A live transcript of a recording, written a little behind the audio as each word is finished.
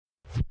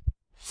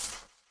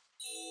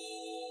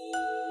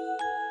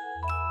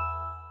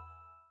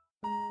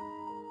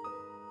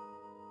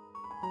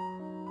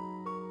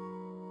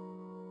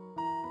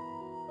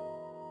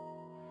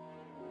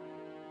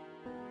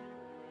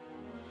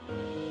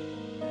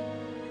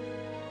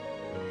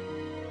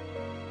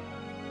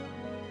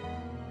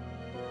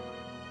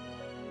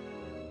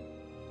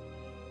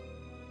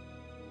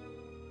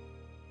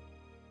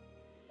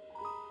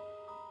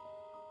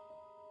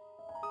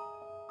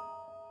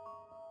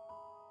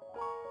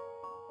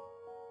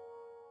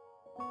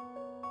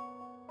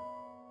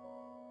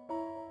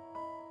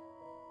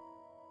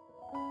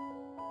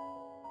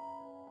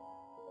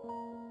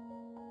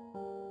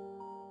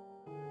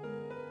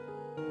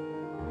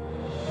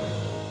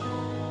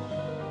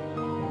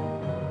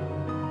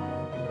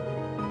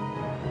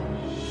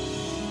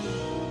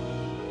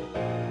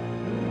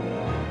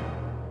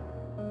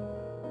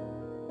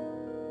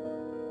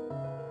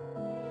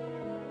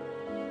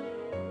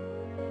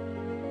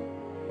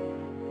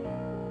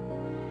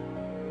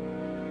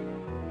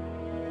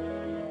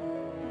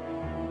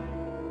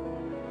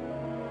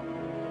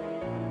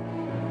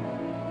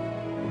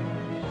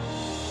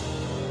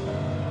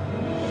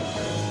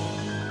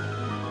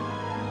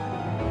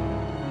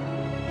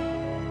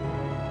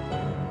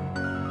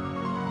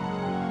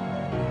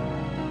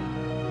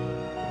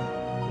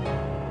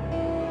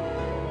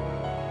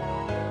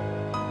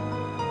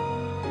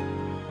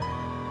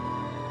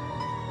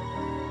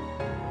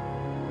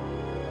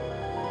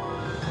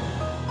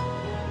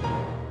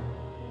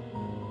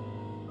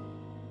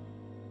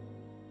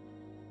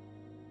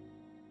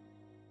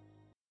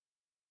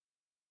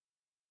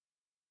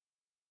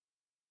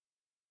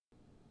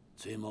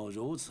崔某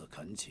如此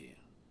恳请，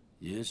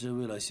也是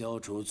为了消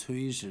除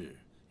崔氏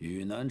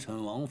与南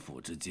陈王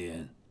府之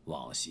间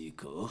往昔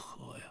隔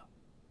阂呀。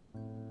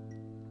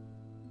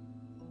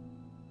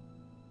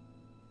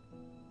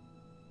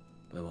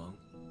本王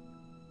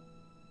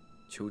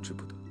求之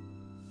不得。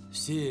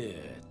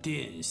谢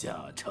殿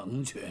下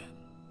成全。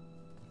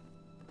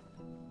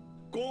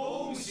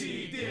恭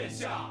喜殿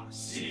下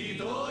喜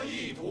得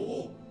一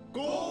图，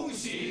恭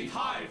喜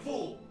太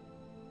傅。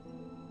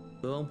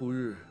本王不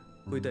日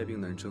会带兵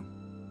南征，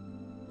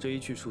这一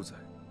去数载，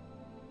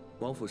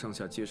王府上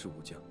下皆是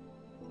武将，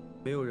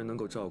没有人能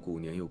够照顾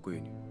年幼闺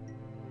女。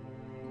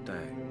待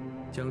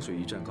江水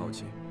一战告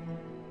捷，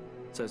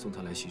再送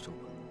她来西州吧。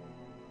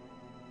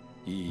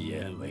一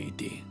言为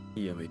定。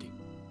一言为定。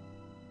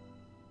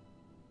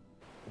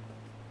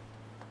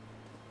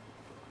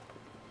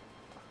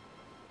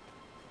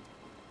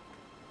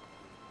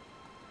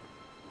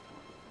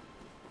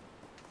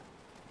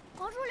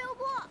皇叔留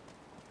步！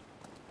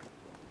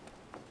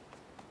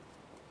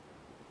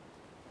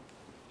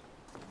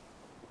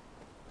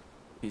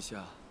陛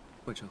下，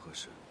问臣何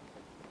事？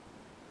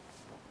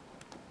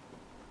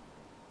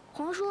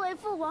皇叔为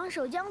父皇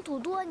守疆土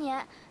多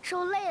年，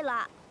受累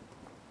了。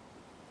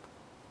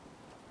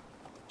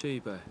这一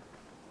拜，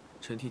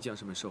臣替将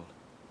士们受了。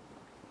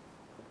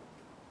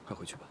快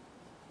回去吧，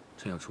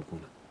臣要出宫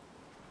了。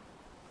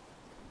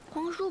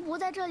皇叔不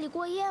在这里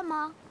过夜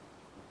吗？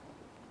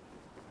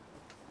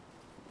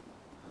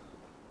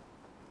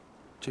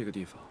这个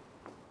地方，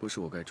不是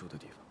我该住的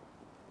地方。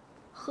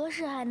何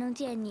时还能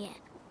见你？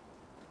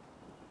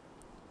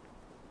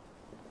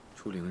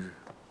出灵日，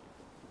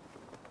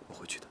我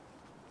会去的。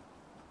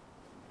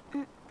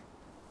嗯。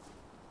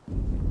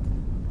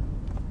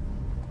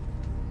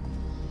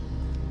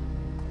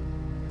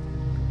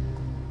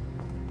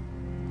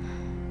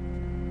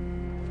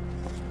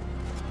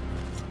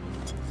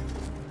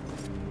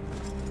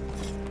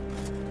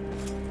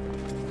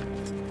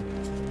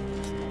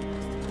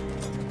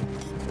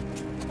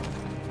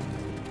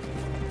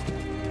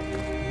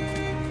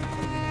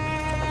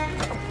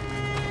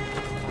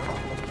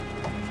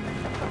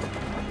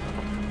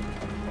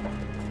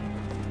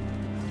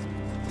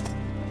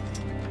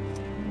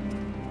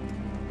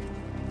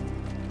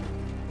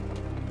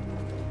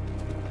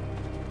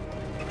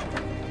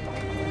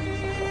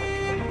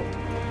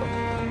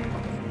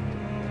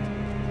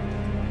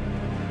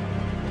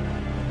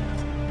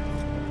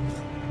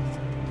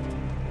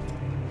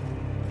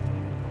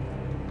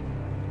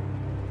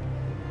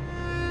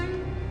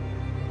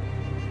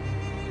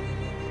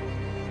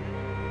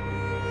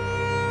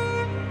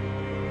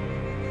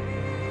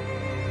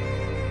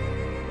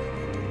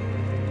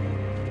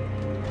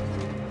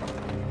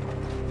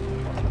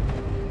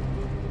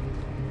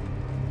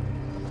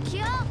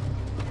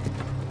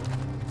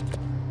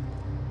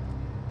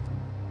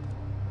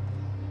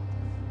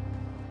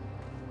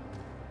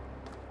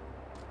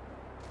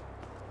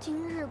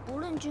今日不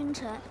论君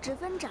臣，只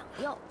分长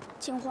幼，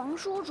请皇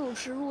叔主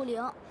持入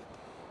陵。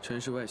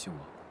臣是外姓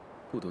王，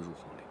不得入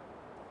皇陵。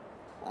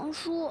皇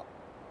叔，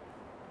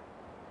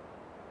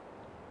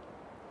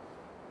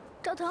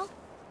赵腾，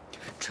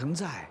臣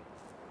在。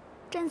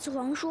朕赐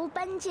皇叔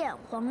颁剑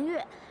黄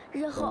钺，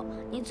日后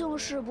你纵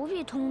使不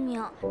必通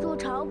明，入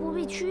朝不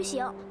必屈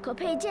行，可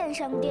佩剑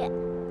上殿。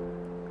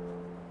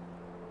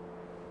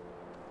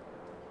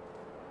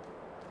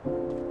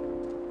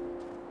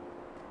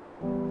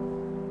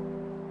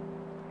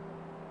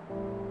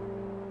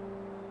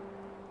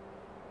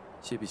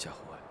谢陛下厚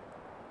爱，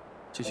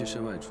这些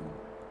身外之物，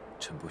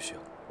臣不需要。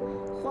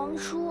皇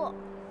叔，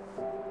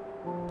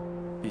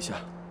陛下，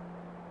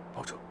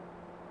保重。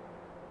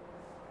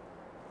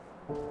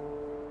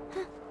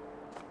哼。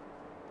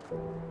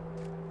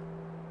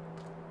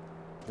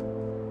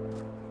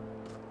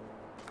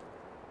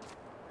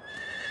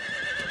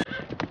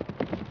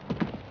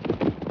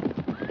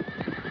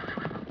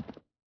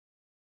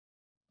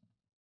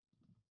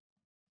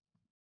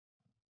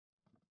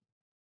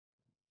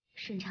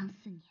顺昌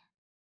4年，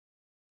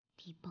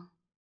帝崩，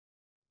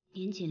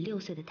年仅6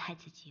岁的太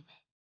子即位。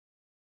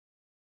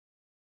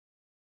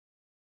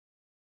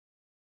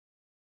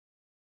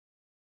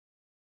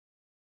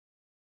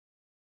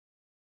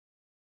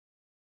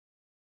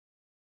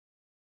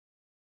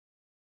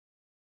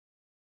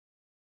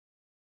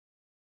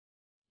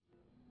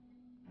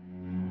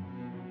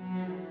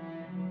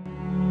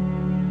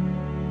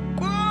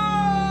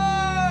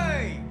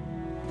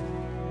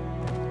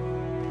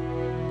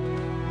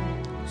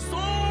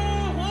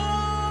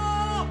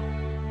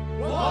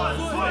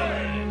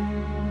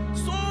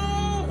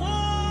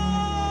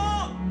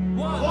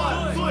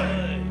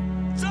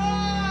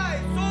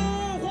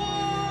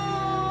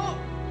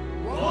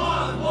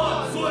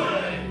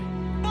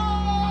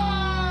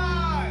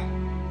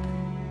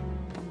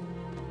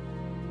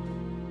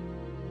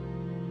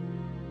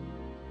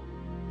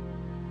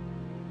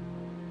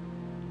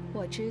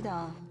我知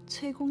道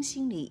崔公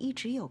心里一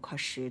直有块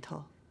石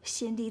头，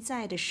先帝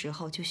在的时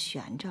候就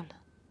悬着了。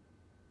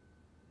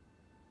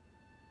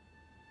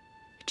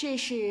这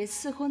是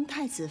赐婚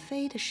太子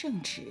妃的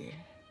圣旨。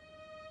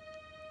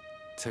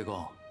崔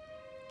公，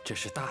这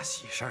是大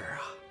喜事儿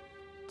啊！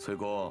崔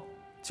公，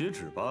接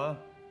旨吧。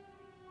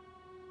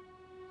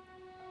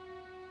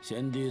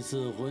先帝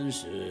赐婚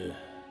时，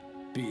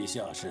陛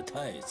下是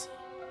太子，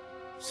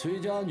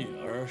崔家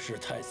女儿是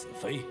太子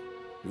妃。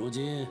如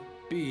今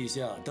陛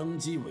下登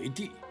基为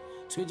帝，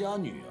崔家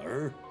女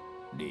儿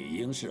理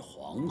应是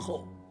皇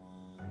后。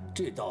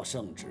这道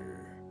圣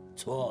旨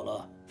错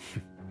了。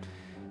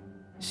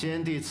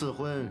先帝赐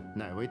婚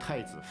乃为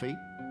太子妃，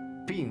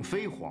并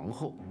非皇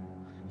后。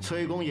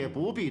崔公也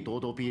不必咄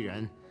咄逼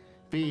人。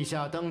陛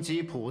下登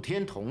基，普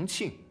天同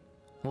庆。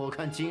我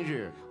看今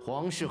日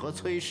皇室和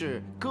崔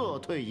氏各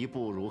退一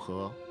步，如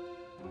何？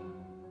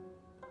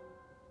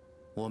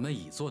我们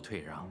已做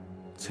退让，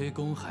崔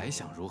公还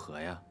想如何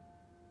呀？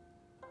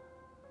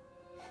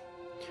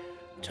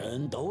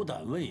臣斗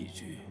胆问一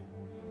句，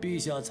陛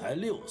下才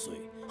6岁，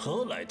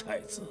何来太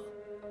子？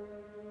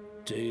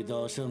这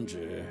道圣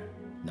旨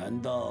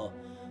难道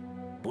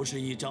不是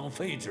一张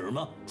废纸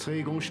吗？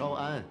崔公稍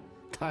安，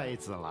太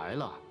子来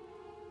了。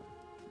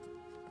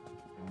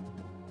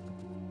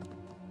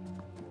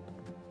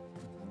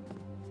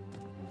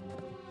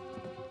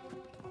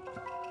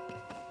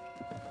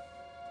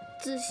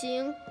子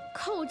行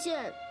叩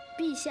见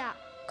陛下，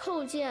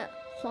叩见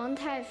皇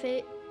太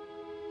妃。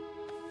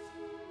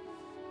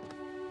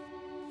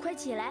快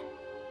起来！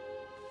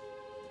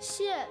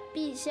谢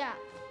陛下。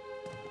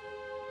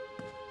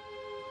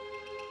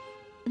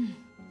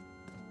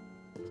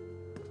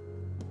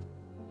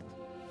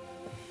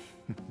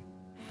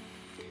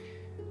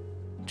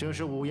这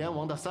是武阎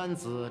王的3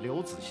子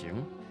刘子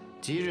行，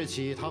即日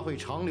起他会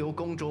长留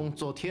宫中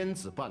做天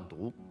子伴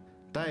读，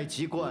待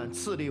即冠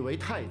赐立为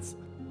太子。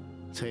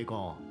崔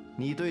公，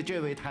你对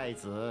这位太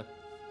子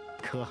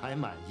可还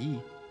满意？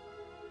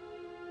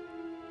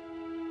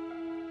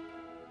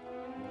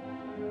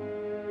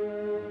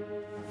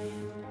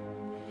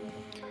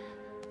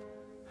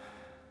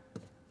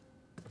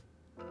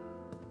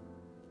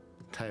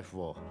太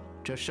傅，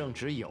这圣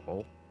旨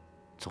有，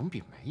总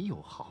比没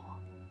有好啊。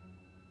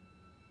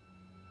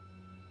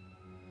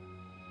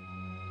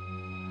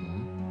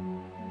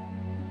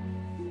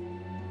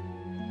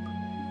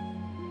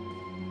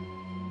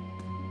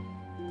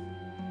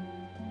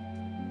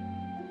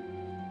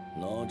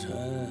老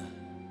臣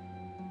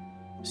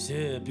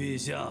谢陛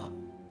下。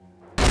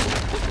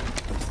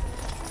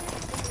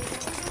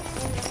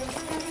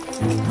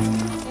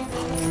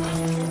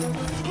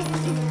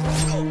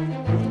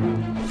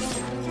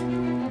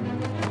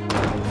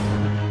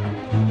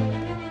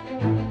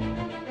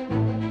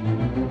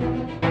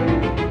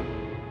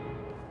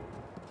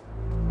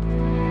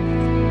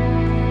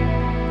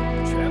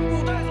全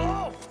部带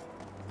走。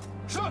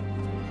是。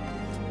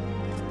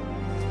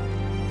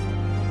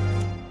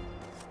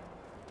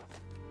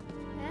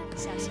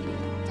小心！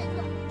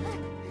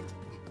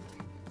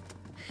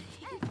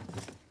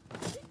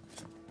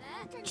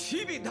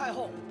启禀太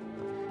后，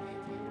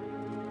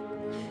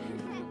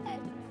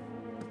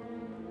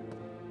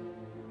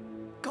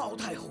高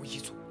太后一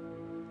族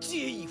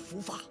皆已伏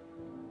法。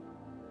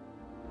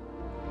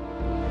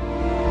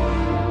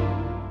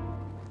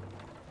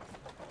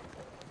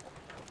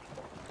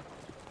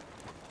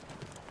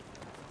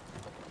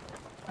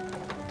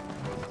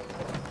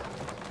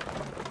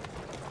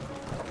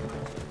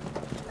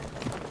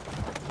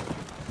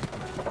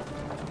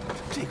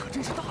这可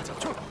真是大奖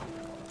券啊！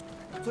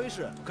崔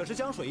氏可是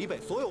江水以北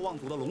所有望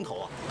族的龙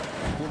头啊！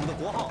我们的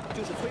国号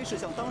就是崔氏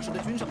向当时的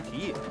君上提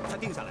议才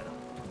定下来的。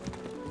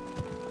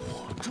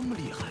哇，这么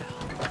厉害啊！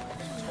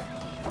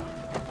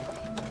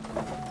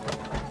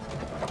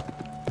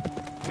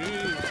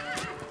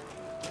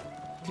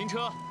停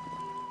车！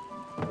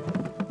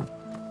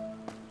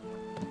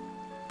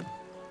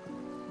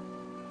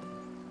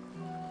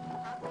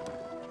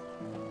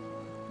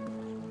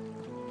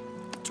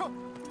去！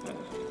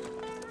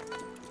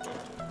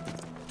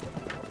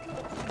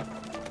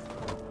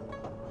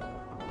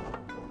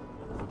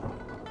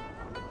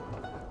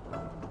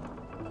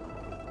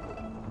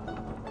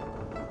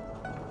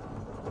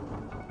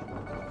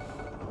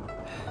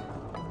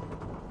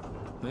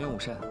没用武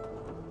善，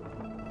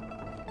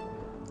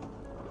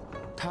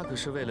他可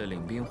是为了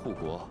领兵护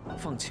国，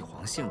放弃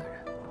皇姓的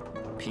人。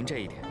凭这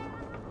一点，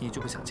你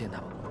就不想见他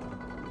吗？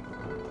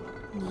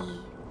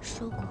你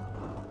说过，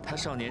他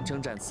少年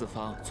征战四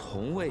方，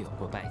从未有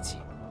过败绩。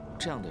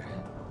这样的人，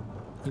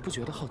你不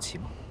觉得好奇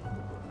吗？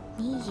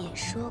你也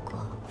说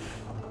过，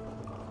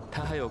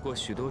他还有过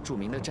许多著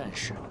名的战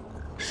事，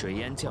水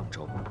淹绛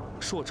州、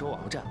朔州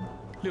鏖战、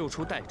六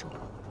出代州，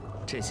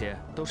这些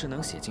都是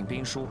能写进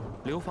兵书、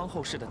流芳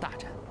后世的大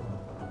战。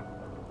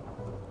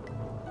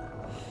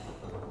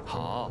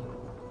好，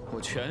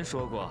我全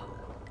说过。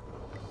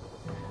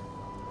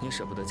你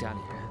舍不得家里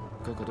人，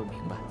哥哥都明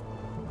白，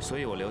所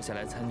以我留下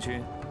来参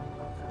军，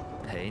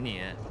陪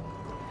你。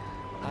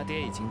阿爹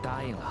已经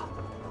答应了，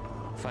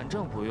反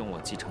正不用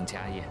我继承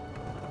家业，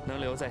能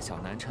留在小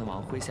南陈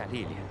王麾下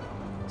历练，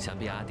想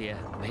必阿爹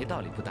没道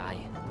理不答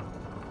应。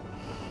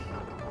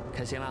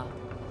开心啦？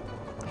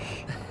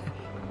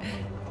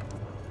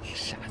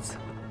傻子。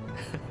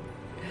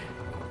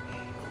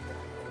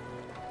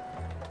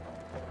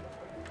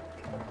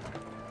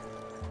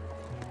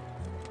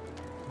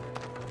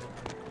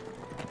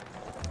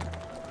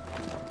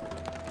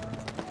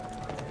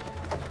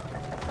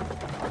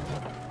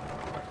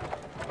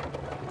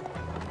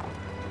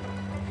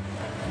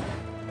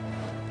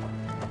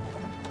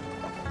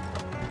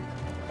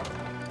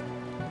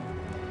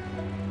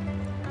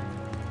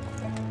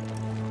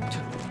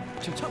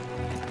乘，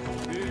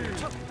御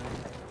乘，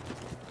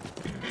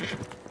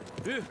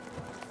御。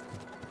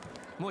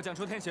末将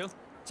周天行，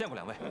见过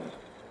两位。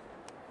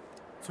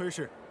崔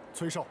氏、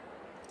崔少，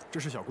这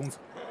是小公子。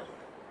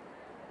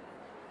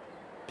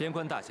边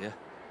关大捷，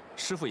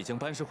师傅已经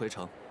班师回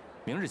城，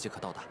明日即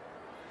可到达。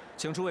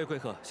请诸位贵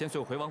客先随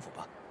我回王府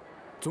吧。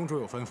宗主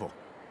有吩咐，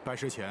拜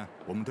师前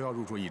我们都要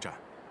入驻驿站，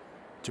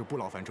就不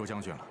劳烦周将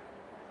军了。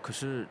可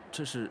是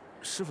这是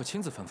师傅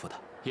亲自吩咐的，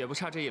也不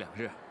差这1、2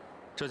日。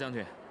周将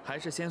军，还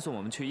是先送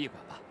我们去驿馆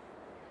吧。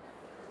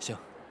行，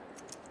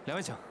两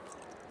位请。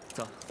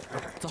走，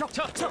走，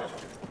撤！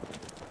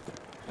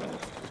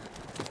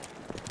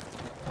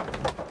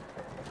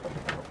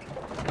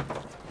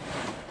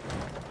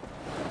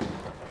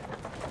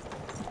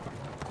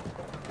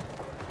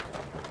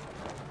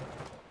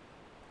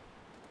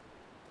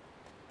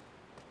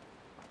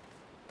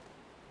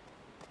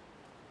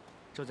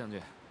周将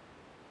军，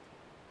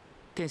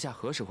殿下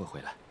何时会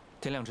回来？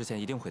天亮之前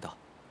一定会到。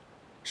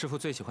师傅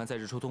最喜欢在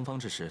日出东方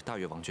之时大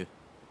阅王君，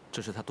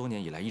这是他多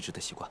年以来一直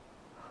的习惯。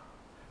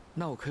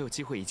那我可有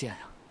机会一见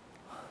呀？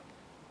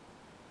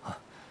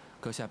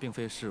阁下并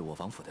非是我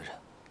王府的人，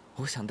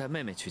我想带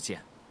妹妹去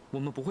见，我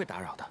们不会打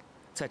扰的，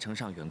在城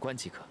上远观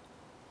即可。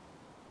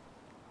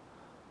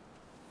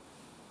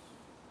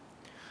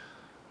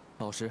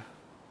老实，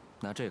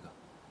拿这个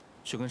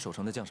去跟守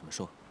城的将士们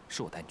说，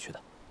是我带你去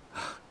的。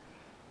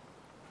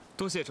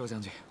多谢周将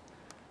军，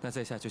那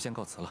在下就先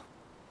告辞了。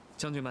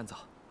将军慢走。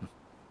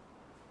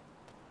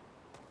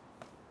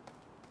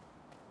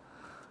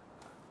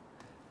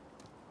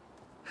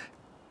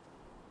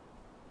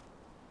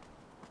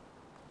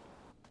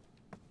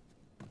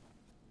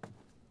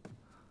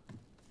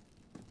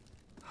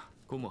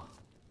姑母，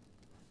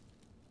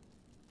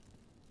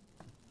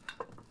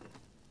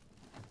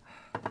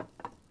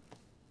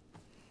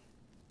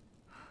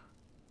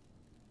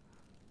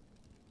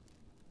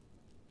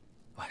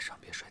晚上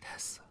别睡太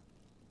死，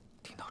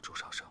听到竹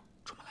哨声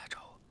出门来找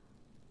我，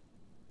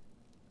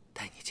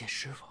带你见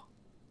师傅。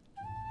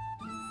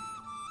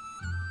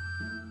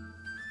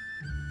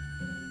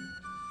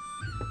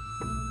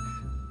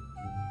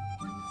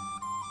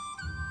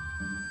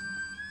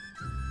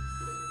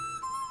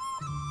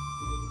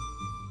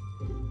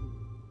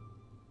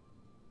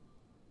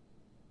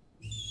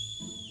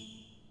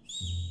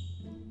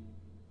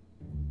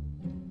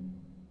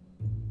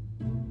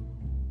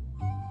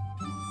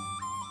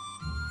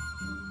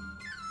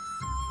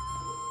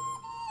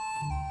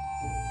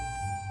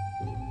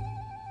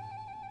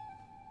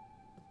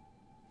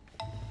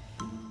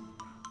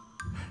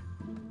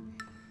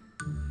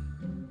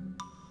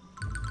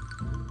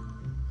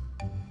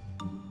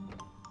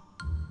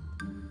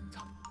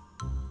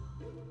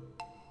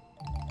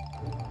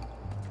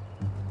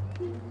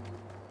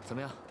怎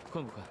么样，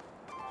困不困？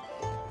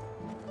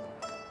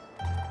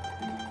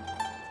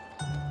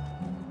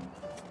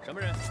什么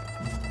人？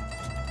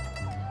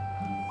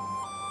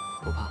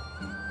不怕。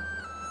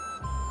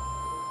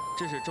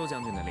这是周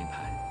将军的令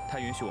牌，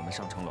他允许我们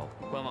上城楼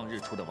观望日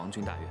出的王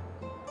军大阅。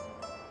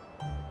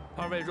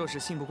二位若是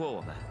信不过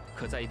我们，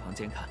可在一旁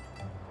监看。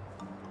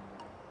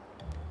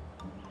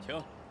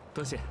请。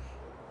多谢。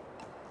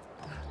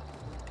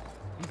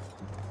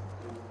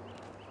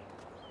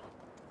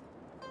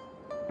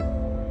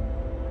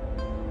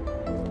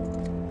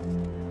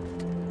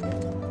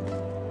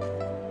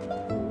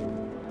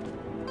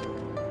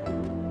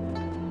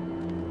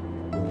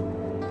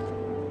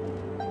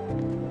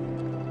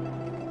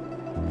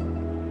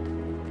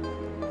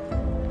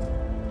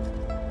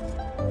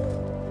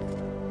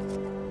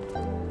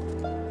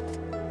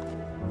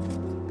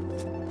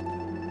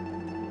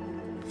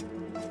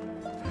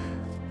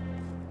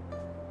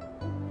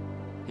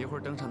一会儿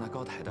登上那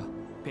高台的，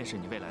便是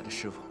你未来的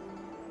师傅。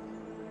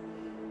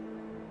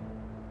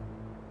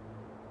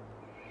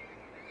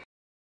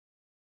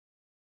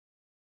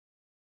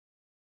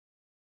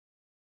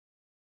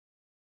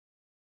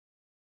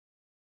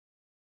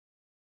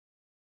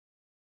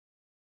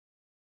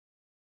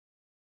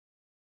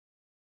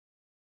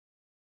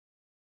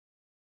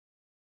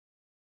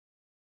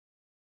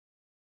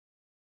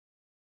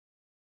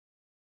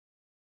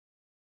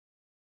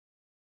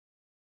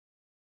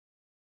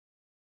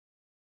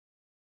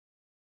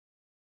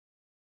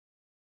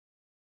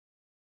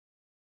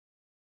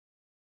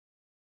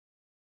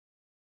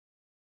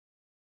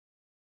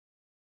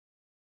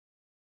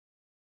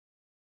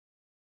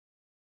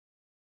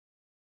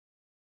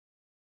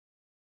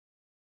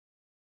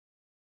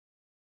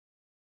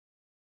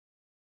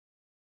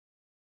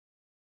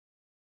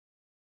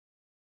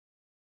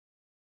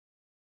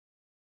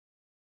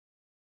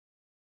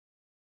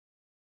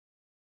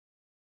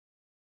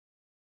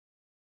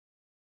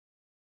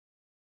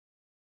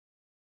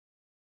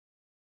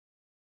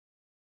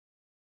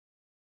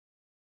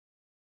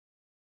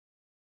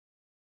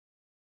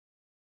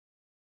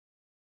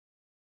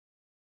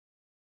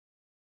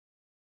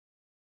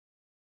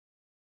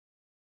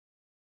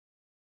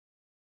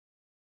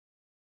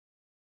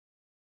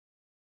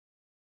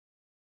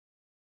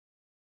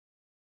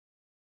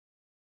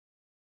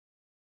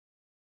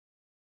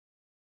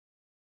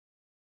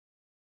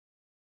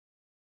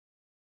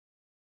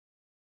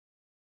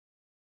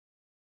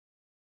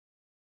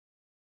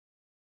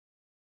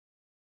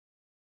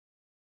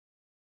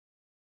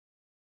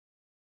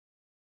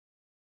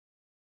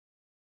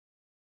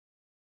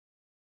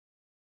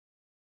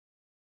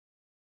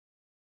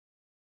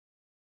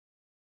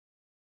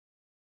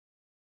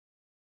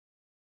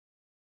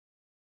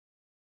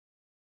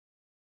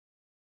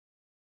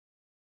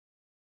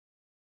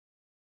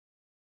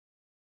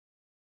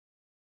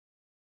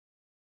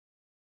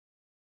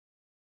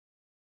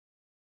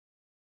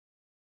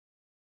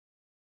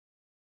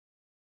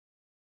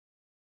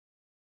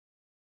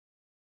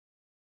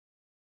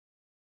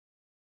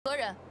何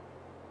人？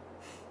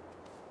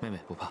妹妹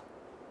不怕。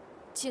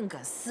竟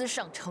敢私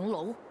上城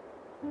楼！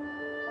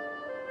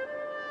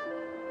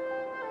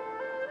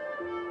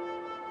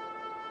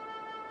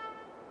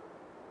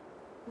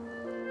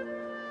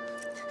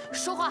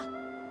说话！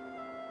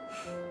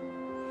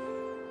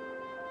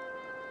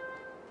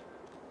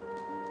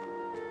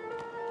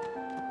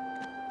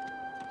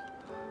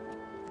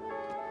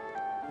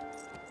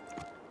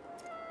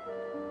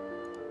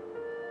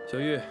小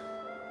玉，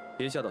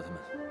别吓到他们。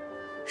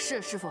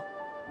是师傅。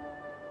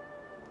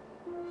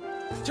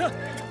撤！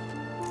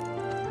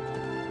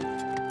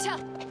撤！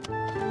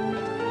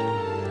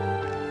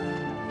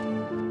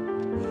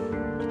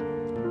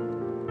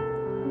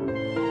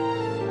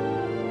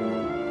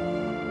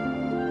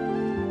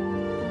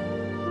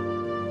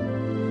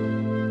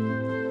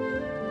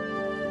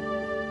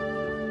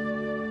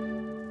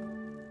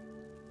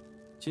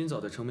今早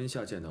在城门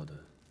下见到的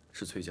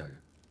是崔家人。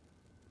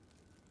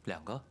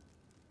2个？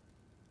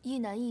一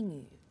男一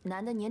女，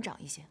男的年长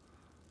一些。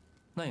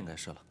那应该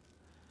是了。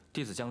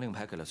弟子将令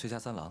牌给了崔家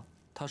三郎，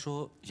他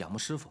说仰慕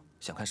师傅，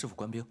想看师傅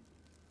官兵。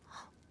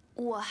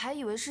我还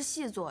以为是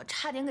细作，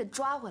差点给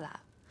抓回来。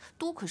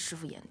多亏师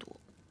傅眼毒，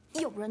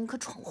要不然你可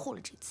闯祸了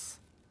这次。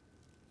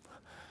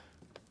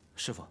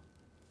师傅，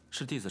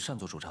是弟子擅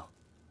作主张。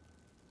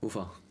无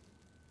妨。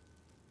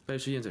拜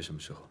师宴在什么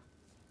时候？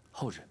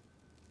后日。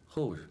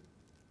后日。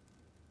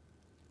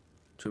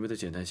准备的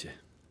简单些。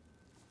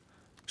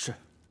是。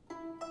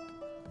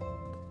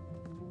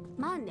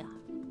慢点。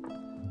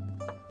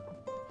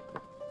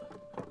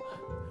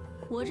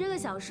我这个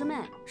小师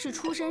妹是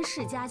出身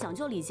世家、讲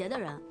究礼节的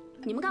人，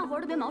你们干活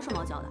都别毛手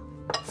毛脚的。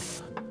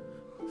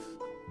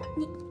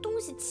你东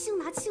西轻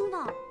拿轻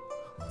放，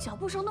脚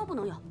步声都不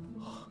能有。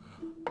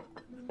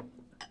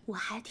我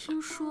还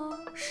听说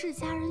世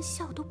家人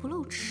笑都不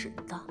露齿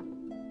的。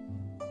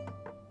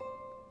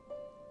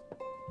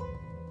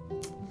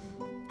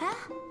哎，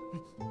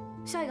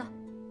下一个。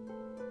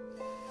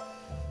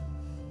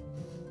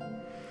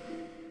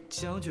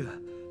将军，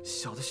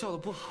小的笑得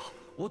不好，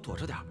我躲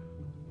着点儿，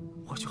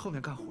我去后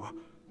面干活。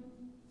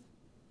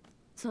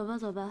走吧，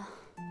走吧。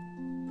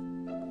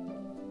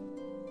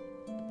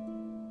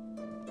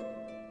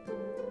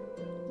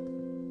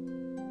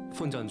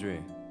凤将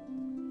军，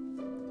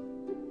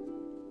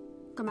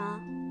干嘛？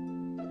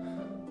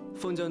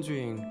凤将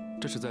军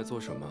这是在做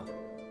什么？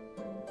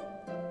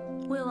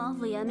为王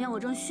府颜面，我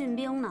正训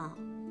兵呢。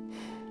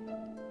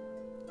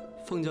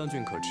凤将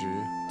军可知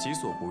己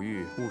所不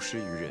欲，勿施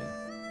于人。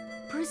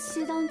不是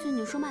西将军，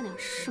你说慢点，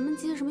什么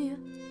鸡什么鱼？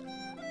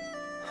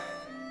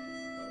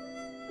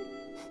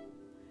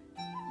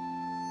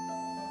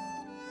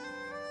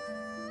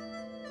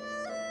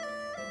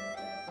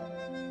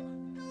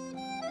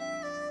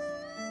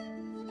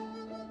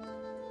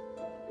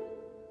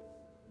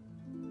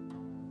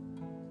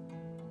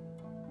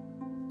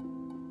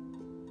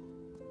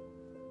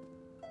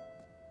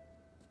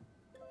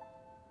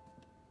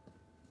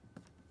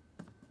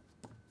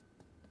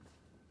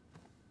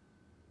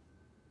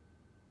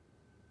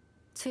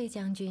崔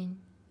将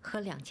军和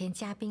2件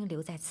家兵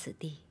留在此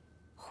地，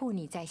护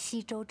你在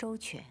西周周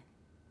全。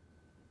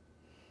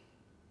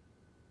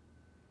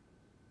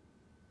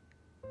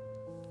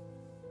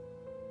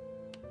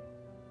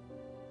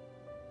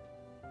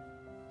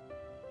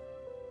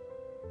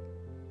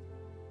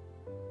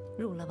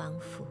入了王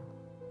府，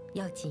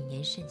要谨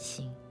言慎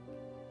行，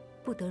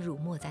不得辱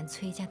没咱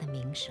崔家的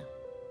名声。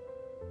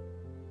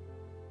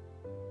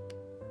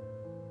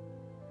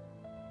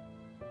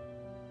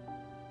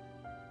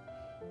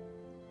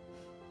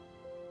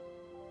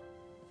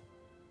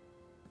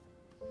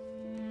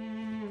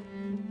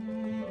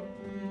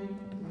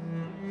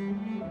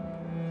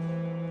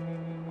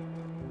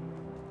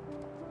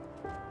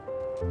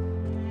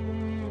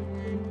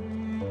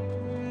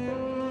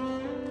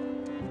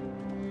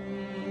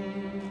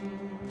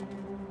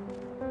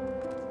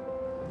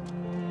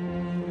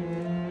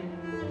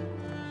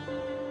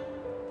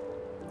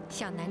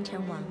小南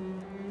城王，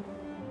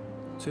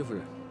崔夫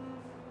人，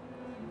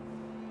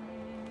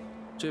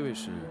这位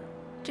是？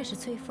这是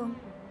崔峰。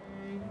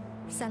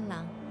三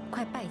郎，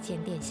快拜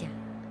见殿下。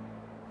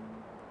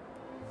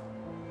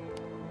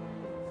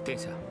殿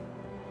下，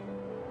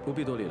不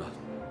必多礼了，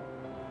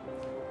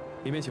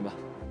里面请吧。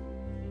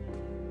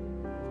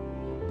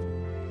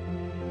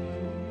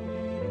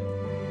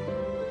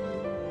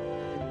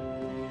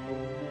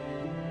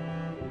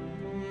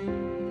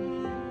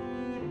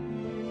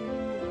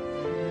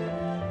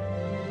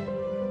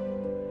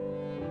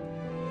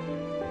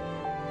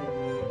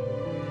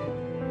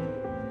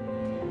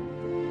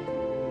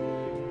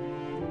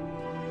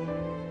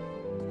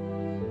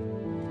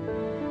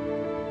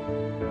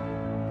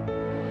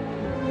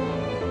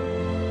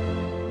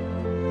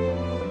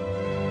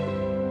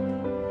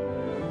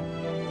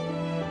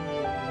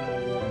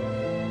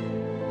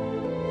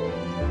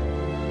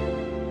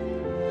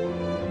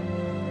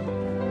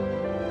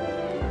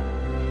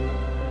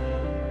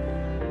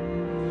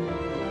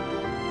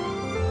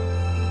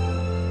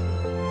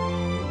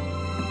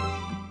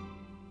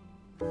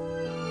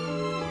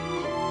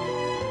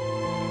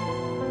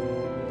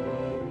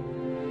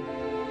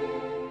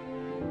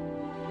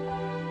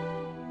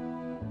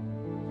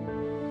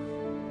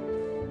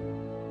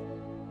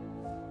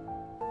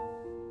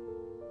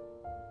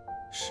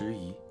十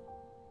一，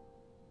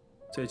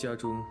在家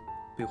中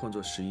被唤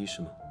作十一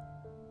是吗？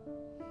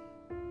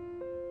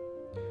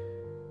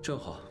正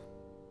好，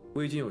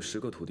我已经有10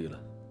个徒弟了，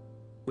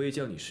我也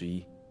叫你十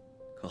一，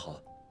可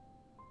好？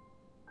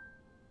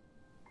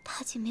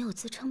他竟没有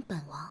自称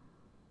本王，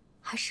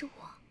而是我，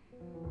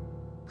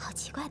好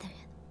奇怪的人。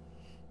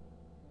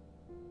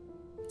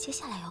接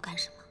下来要干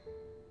什么？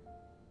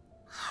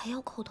还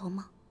要叩头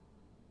吗？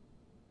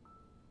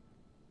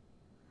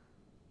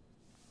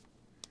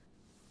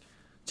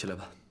起来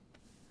吧。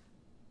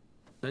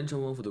南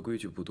城王府的规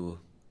矩不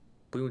多，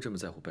不用这么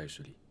在乎拜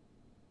师礼。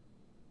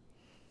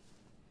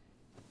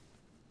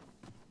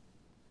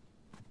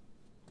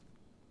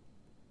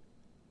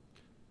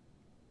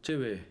这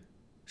位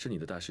是你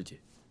的大师姐，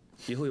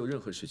以后有任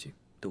何事情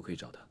都可以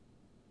找她。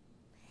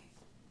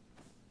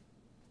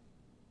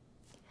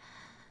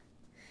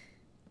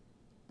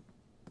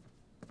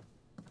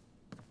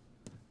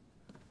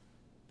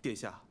殿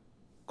下，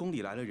宫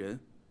里来了人，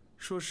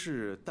说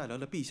是带来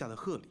了陛下的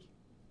贺礼。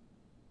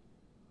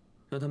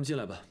让他们进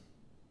来吧。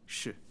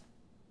是。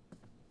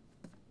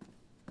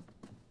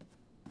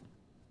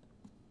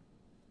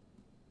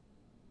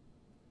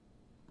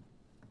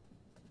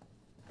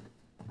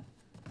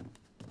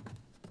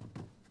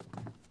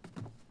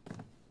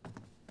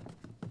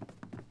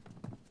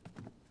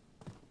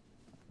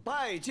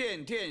拜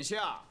见殿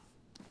下。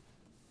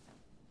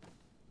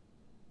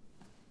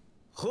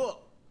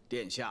贺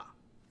殿下，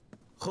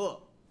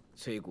贺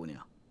崔姑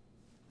娘，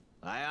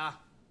来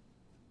啊！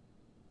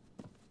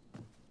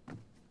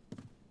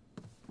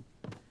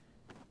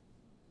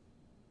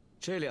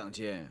这2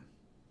件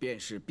便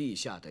是陛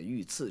下的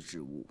御赐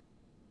之物。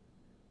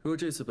若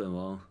这次本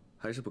王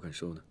还是不肯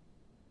收呢？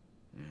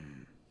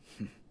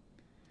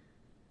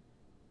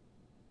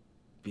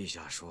陛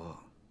下说，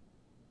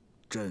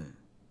朕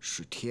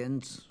是天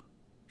子，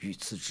御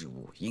赐之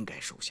物应该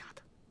收下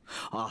的。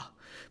啊，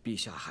陛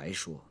下还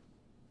说，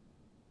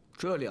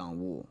这2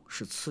物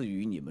是赐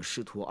予你们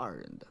师徒2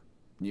人的，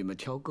你们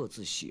挑各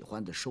自喜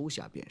欢的收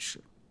下便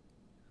是。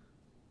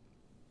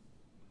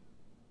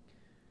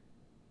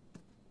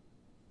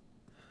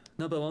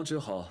那本王只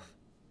好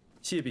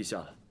谢陛下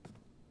了。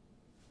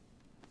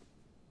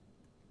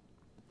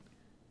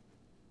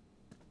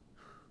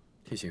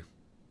天行，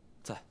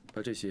在，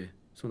把这些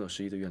送到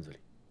十一的院子里。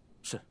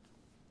是。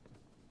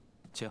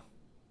请。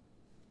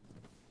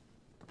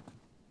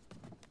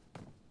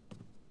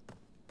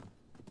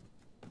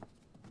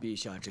陛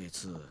下这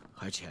次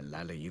还遣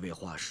来了一位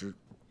画师，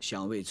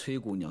想为崔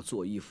姑娘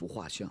做一幅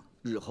画像，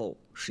日后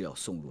是要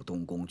送入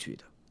东宫去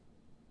的。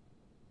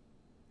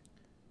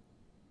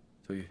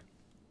小玉，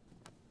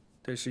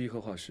带十一和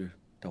画师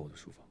到我的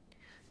书房。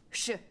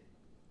是。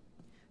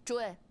诸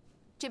位，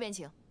这边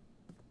请。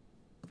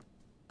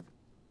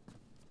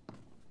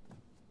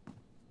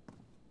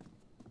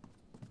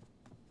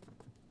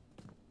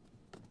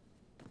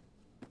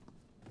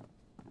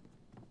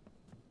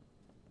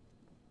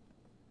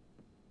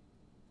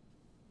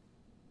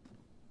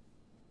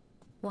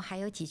我还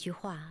有几句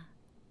话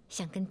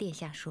想跟殿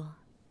下说。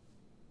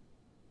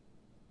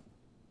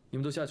你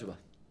们都下去吧。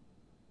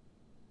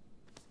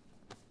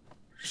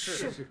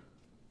是。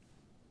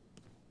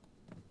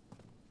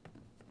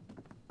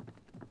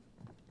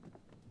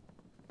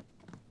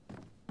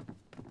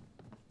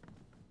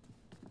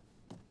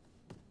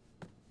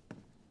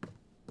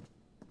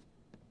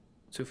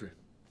崔夫人，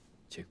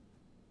请。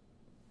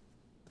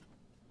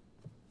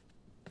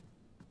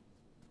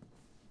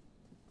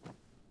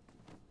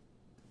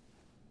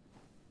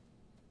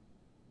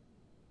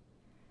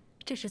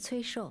这是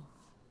崔寿。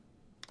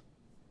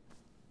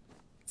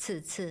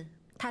此次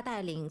他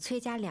带领崔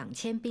家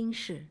2000兵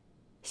士，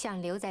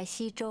想留在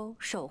西周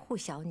守护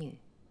小女，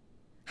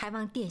还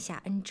望殿下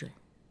恩准。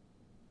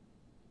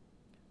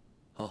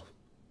好，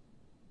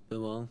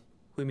本王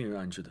会命人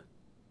安置的。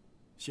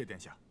谢殿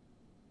下。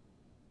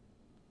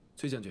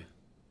崔将军，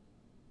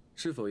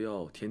是否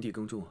要田地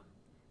耕种啊？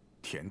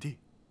田地？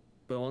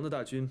本王的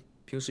大军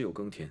平时有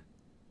耕田，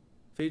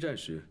非战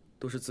时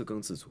都是自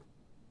耕自足。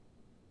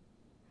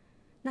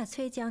那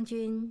崔将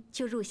军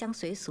就入乡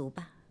随俗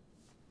吧。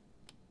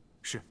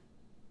是。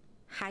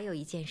还有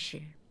一件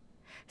事，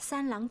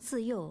三郎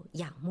自幼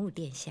仰慕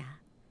殿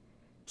下，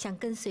想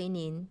跟随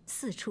您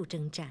四处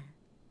征战。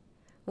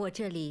我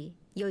这里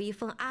有一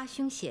封阿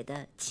兄写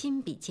的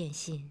亲笔荐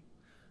信。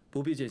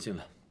不必荐信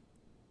了，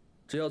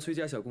只要崔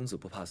家小公子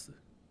不怕死，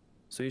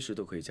随时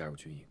都可以加入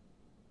军营。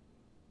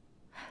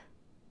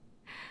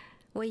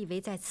我以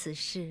为在此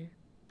事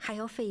还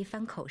要费一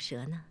番口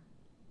舌呢。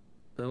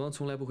本王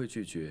从来不会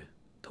拒绝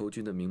投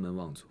军的名门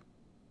望族，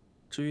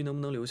至于能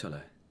不能留下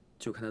来，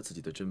就看他自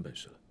己的真本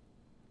事了。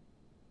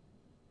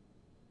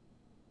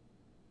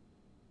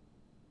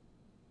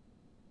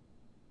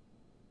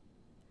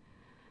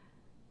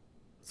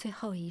最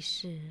后一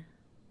事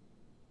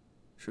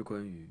是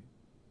关于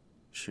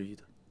十一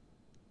的。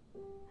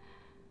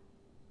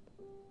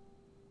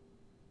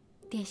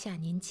殿下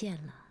您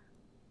见了，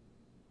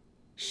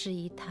十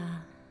一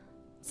他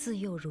自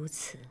幼如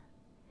此，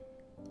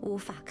无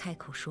法开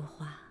口说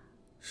话。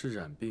是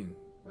染病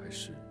还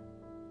是？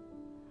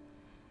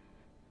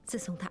自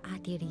从他阿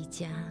爹离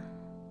家，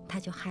他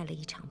就害了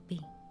一场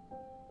病，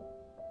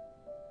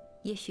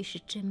也许是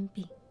真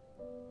病，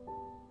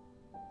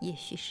也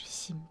许是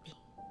心病。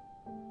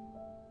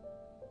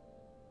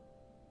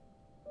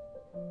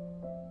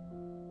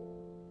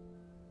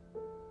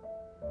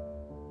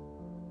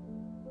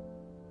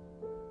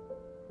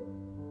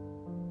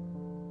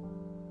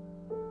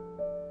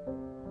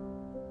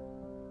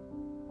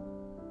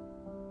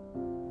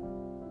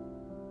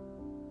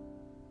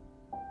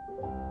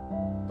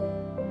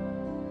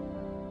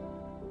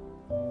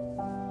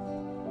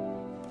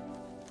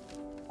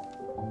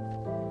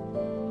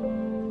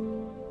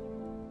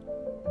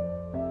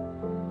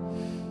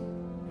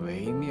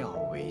惟妙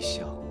惟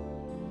肖，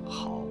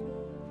好，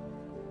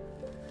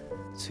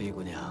崔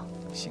姑娘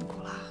辛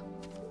苦啦。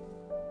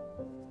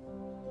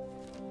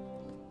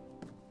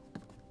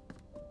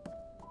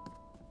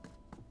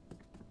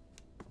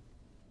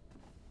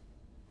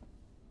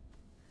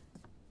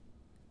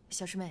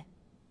小师妹，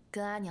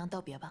跟阿娘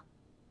道别吧。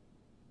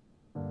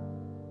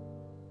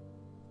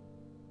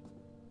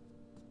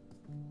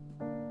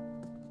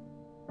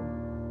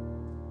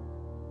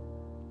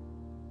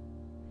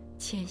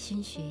潜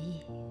心学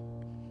艺，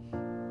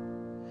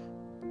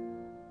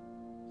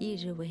一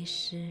日为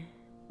师，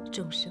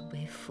终身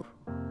为父。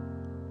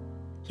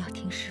要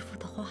听师父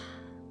的话，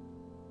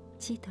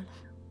记得了。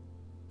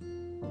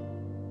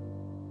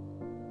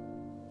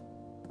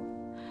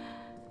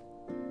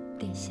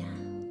殿下，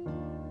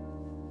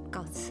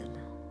告辞了。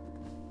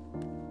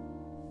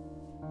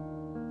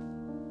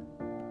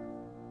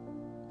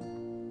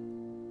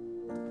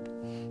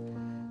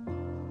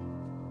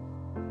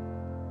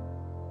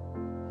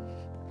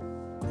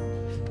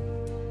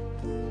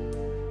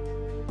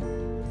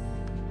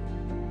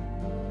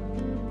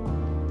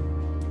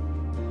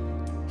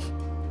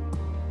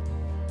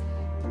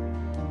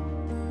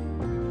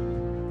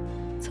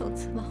从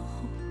此往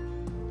后，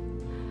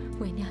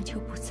为娘就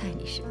不在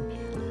你身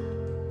边了，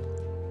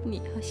你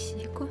要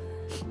习惯。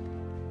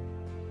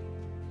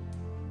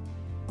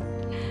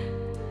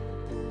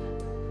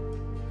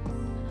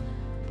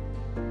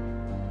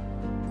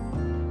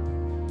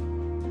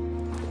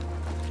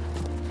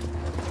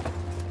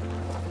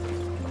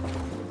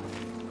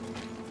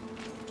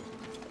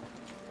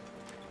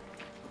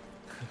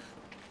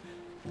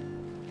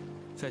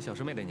在小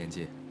师妹的年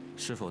纪，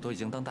师傅都已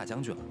经当大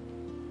将军了，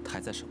她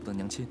还在舍不得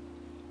娘亲。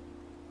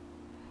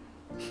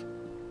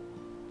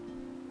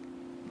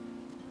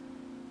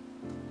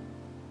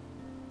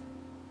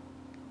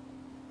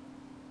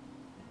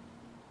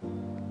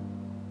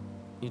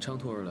你长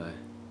途而来，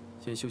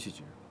先休息几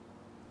日吧。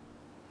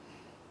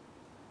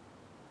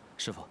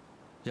师傅，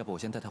要不我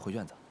先带她回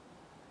院子。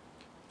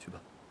去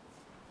吧。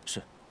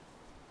是。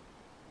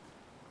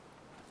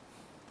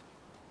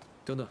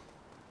等等。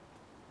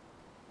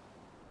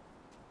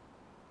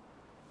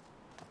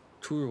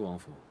初入王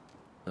府，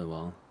本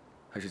王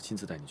还是亲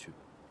自带你去吧。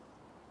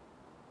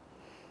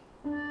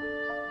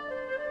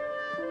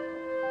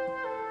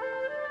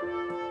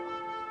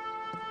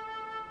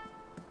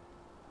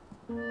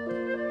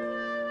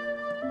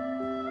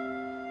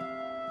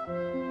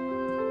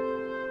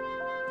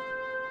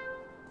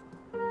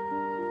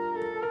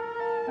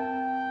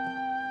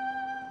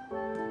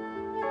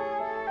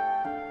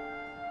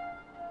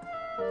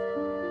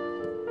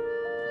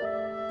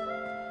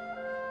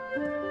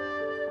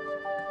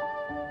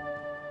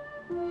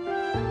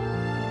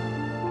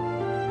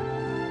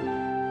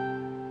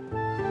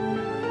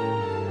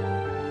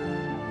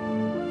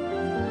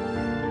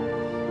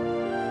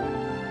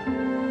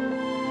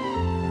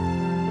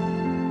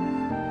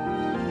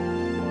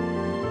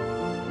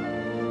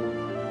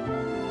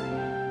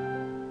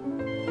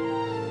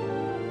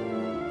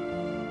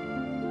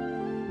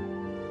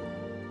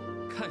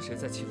看谁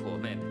再欺负我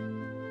妹妹，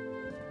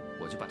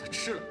我就把她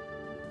吃了。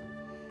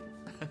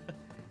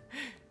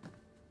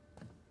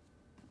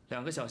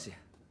2个消息，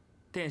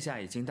殿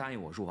下已经答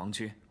应我入王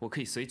军，我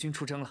可以随军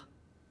出征了。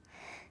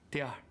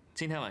第二，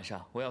今天晚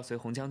上我要随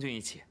洪将军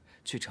一起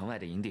去城外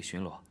的营地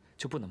巡逻，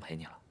就不能陪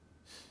你了。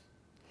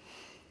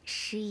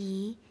师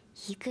姨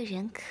一个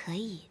人可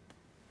以，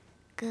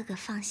哥哥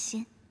放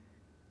心。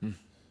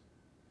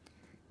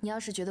你要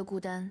是觉得孤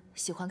单，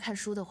喜欢看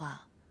书的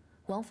话，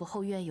王府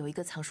后院有一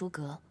个藏书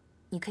阁，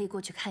你可以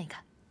过去看一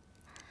看。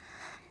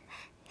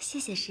谢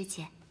谢师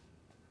姐。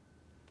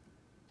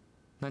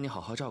那你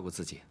好好照顾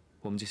自己，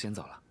我们就先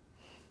走了。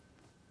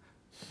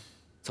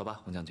走吧，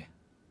洪将军。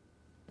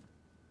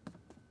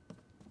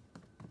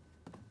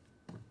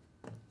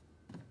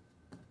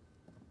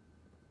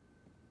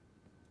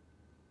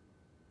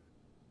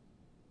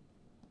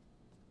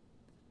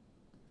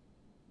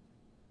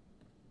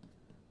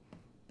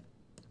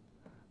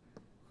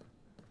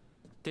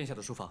殿下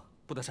的书房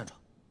不得擅闯。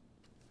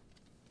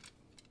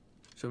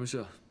什么事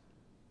啊？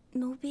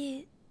奴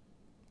婢，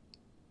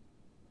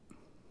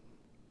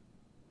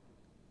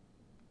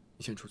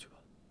你先出去吧。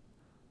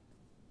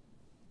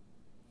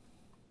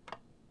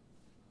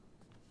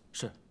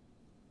是。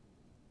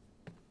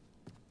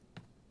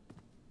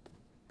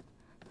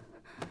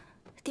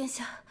殿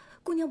下，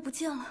姑娘不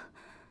见了。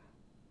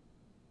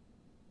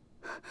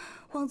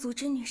望族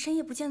之女深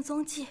夜不见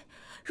踪迹，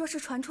若是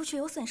传出去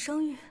有损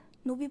声誉，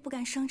奴婢不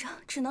敢声张，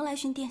只能来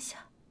寻殿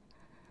下。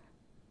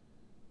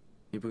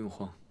你不用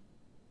慌，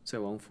在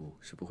王府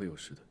是不会有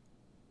事的。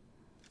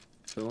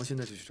本王现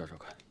在就去找找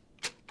看。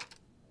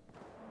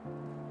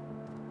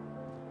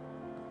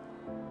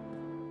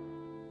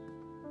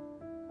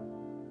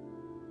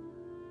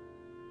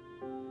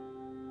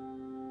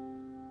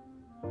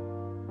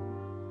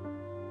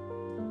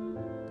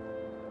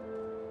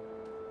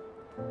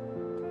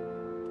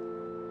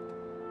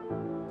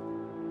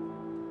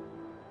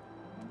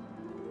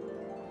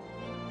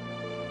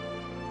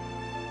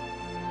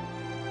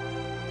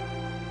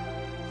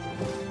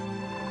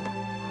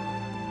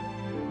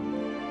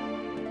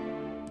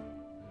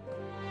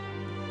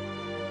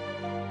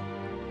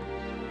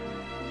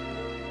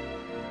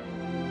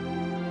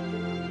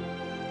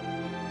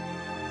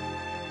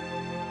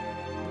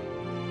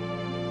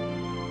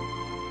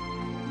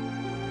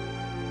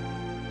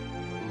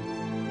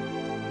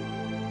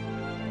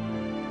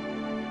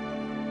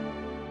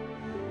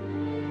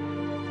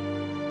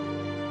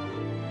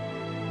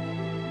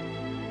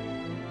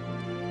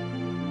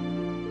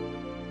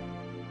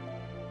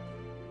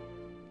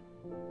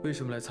 为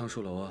什么来藏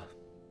书楼啊？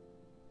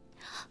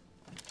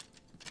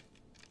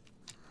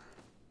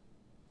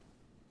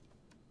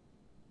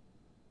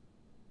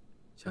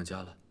想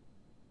家了。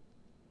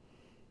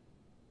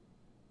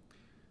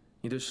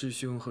你的师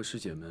兄和师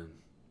姐们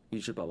一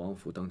直把王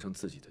府当成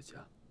自己的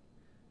家，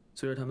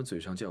虽然他们嘴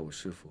上叫我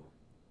师父，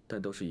但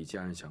都是以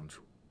家人相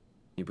处。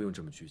你不用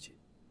这么拘谨。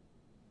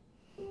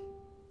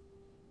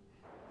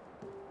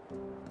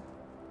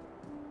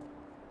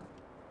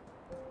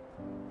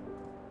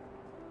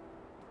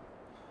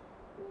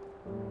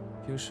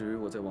 平时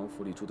我在王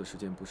府里住的时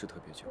间不是特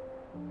别久。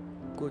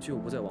过去我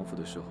不在王府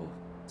的时候，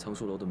藏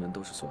书楼的门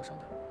都是锁上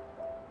的。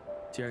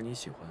既然你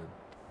喜欢，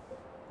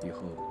以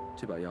后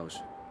这把钥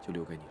匙就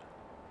留给你了，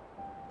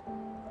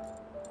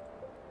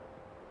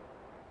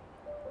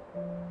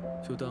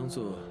就当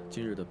做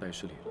今日的拜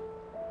师礼了。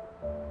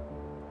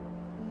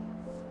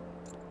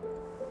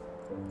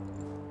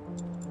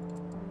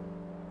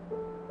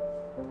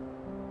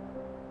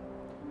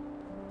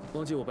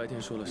忘记我白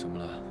天说了什么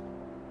了，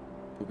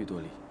不必多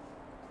礼。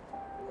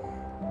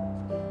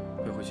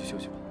 快回去休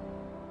息吧。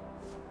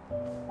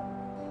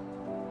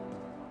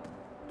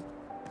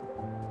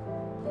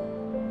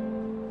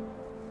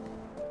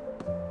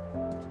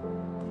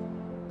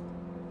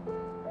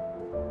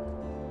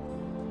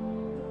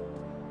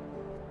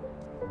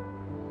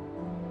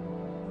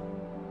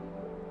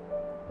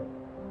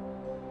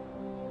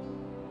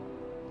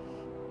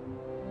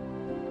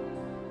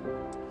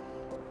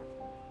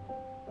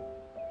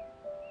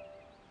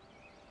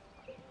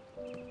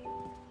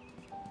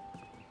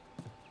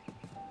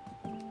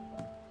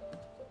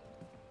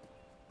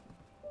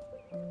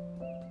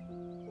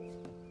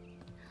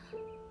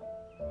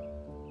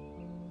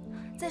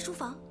在书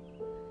房。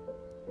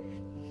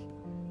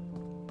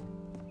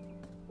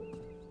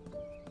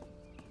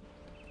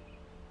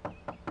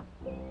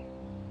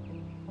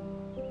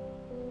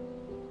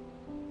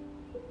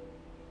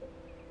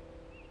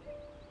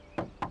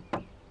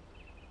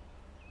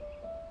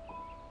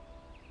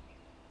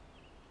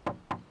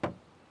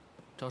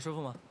找师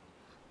傅吗？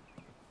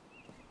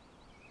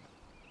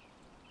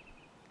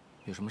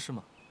有什么事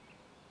吗？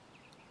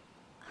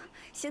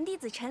邢弟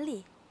子陈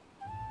礼。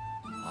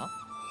啊？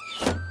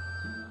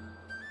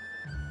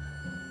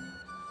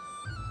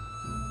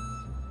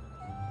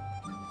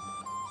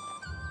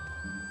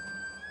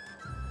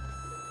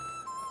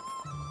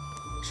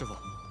 师傅，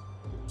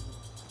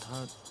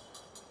他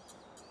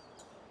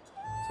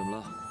怎么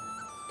了？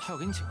他要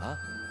给你请安。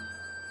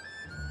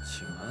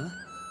请安？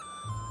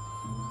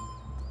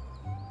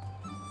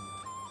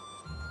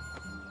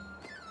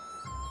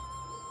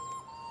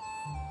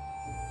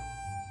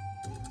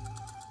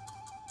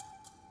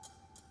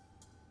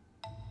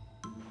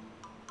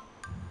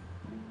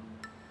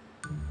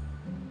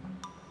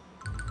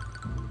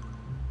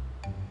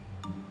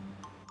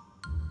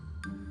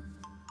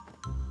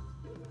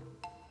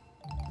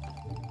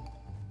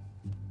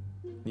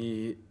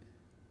你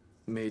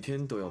每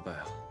天都要拜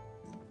啊？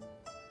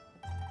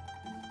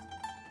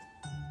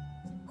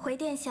回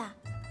殿下，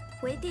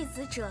为弟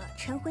子者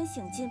晨昏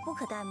省尽，不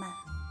可怠慢。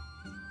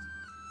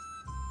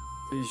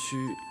必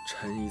须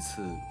晨一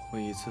次，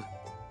昏一次，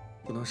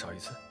不能少一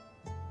次。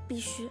必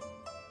须。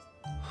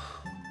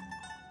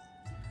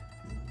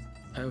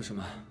还有什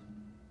么？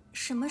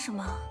什么什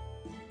么？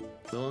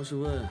本王是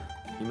问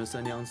你们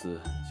三娘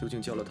子究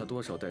竟教了他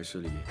多少代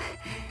师礼？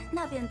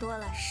那便多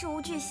了，事无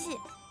巨细。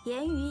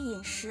 言语、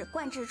饮食、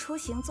贯至出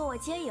行、坐卧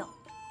皆有。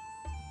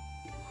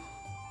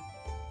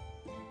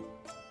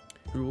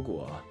如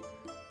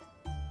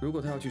果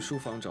他要去书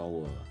房找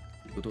我，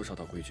有多少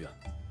道规矩啊？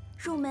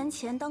入门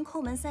前当叩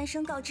门3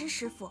声告知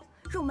师傅，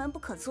入门不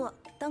可坐，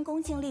当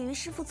恭敬立于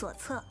师傅左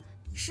侧。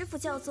师傅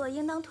叫坐，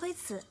应当推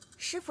辞，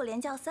师傅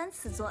连叫3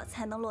次坐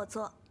才能落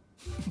座。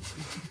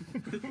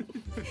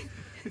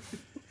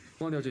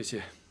忘掉这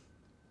些。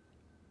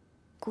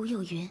古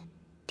有云：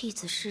弟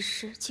子失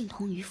师，竟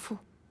同于父。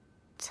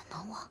怎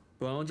么我？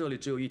本王这里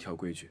只有一条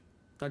规矩，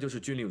那就是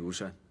军令如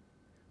山，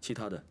其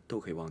他的都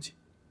可以忘记。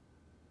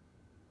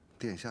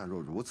殿下若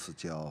如此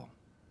教，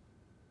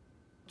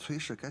崔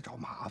氏该找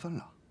麻烦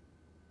了。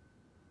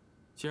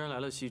既然来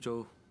了西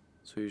周，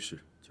崔氏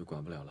就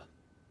管不了了。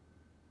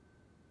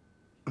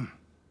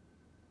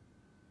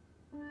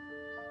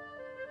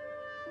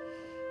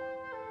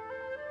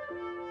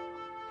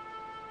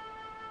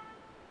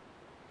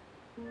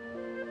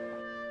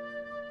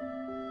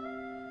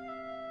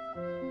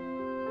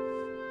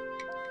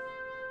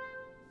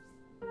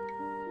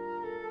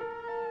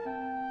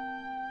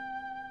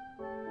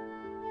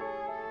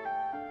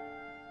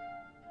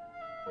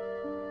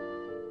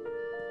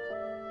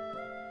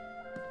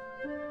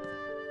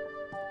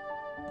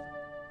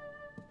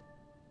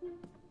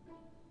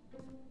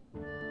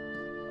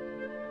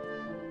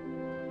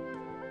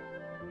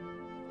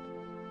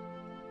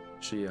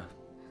十一啊，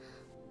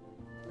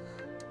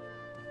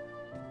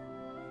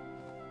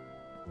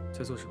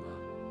在做什么？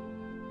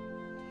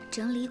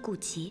整理古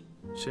籍。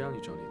谁让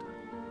你整理的？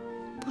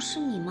不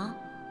是你吗？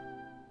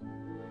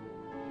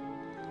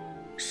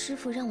师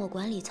傅让我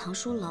管理藏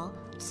书楼，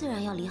自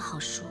然要理好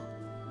书。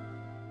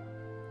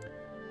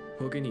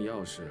我给你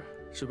钥匙，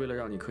是为了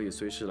让你可以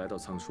随时来到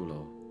藏书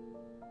楼。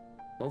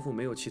王府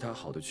没有其他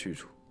好的去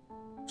处，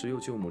只有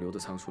舅母留的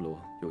藏书楼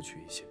有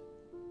趣一些。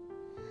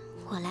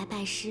我来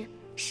拜师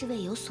是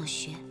为有所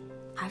学，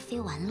而非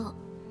玩乐。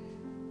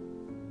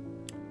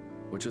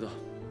我知道。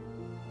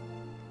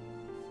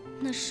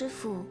那师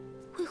傅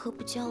为何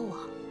不教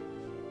我？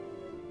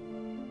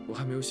我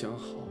还没有想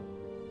好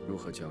如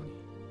何教你，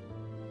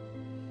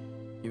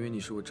因为你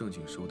是我正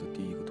经收的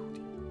第一个徒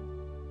弟。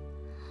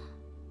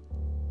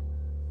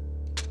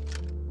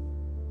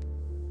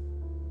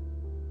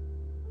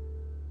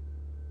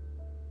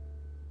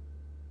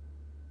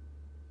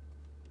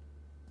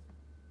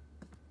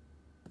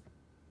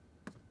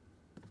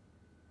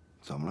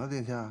怎么了，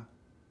殿下？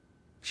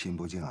心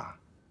不静啊？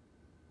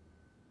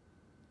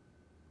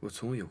我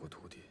从未有过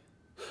徒弟。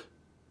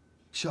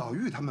小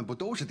玉他们不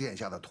都是殿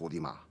下的徒弟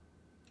吗？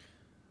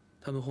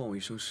他们唤我一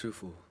声师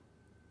父，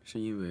是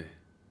因为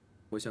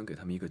我想给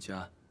他们一个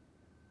家，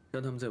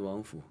让他们在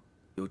王府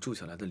有住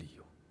下来的理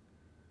由。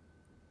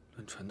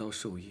论传道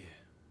授业，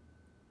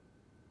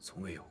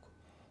从未有过。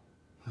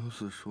如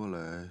此说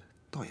来，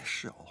倒也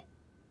是哦。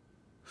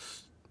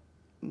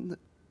那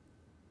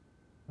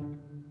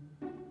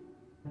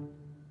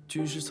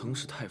军师曾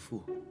是太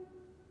傅。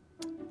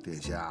殿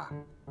下，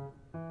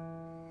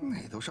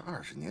那都是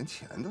20年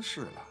前的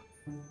事了。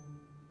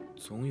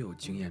总有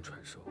经验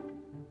传授。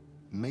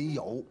没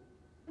有，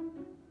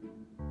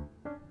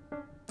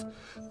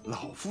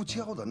老夫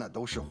教的那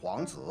都是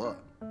皇子，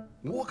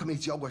我可没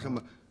教过什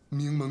么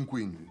名门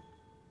贵女，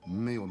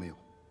没有没有。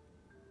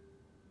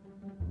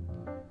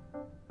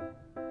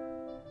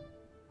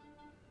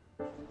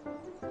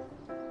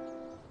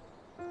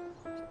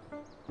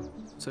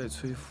在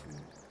崔府，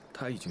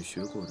他已经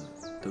学过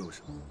的都有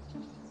什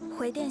么？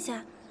回殿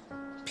下，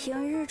平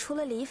日除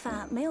了礼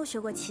法，没有学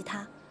过其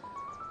他。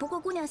不过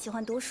姑娘喜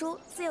欢读书，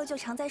自幼就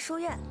常在书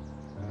院。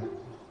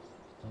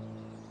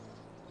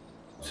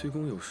崔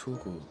公有说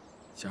过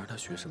想让他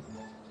学什么吗？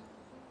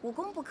武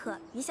功不可，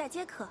余下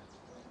皆可。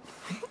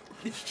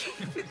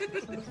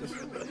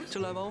这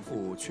来王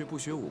府却不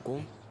学武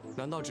功，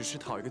难道只是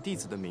讨一个弟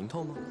子的名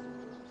头吗？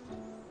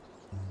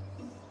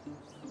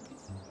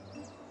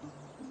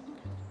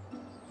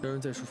让人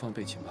在书房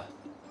备琴吧。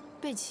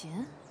备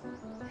琴？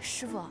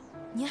师傅，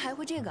您还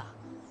会这个？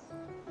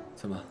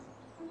怎么，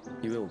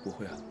以为我不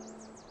会啊？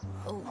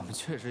我们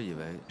确实以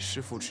为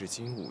师父只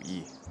精武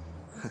艺。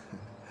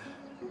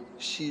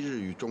昔日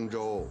与中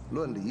州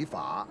论礼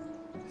法，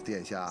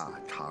殿下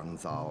常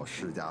遭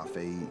世家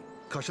非；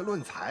可是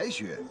论才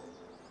学，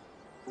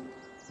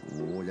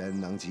无人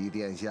能及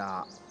殿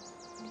下。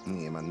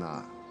你们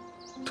呐，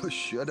都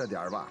学着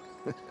点吧。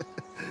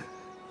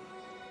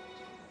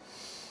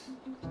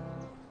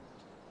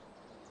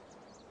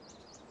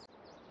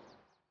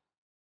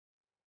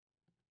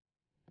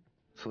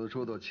此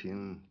处的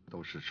琴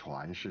都是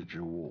传世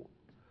之物，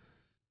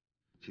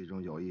其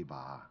中有一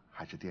把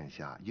还是殿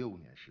下幼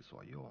年时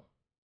所用，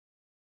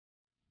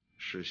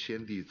是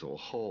先帝走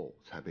后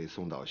才被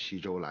送到西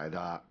周来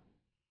的。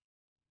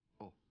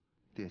哦，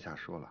殿下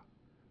说了，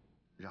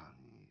让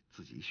你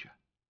自己选。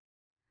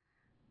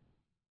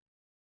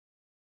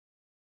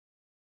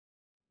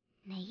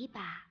哪一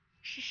把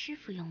是师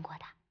傅用过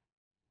的？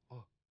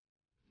哦，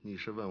你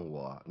是问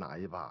我哪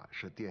一把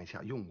是殿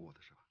下用过的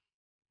是吧？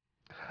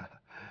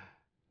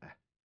哎，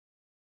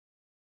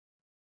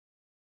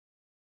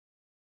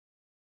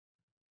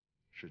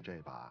是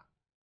这把，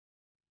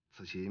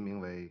此琴名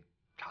为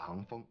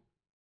长风。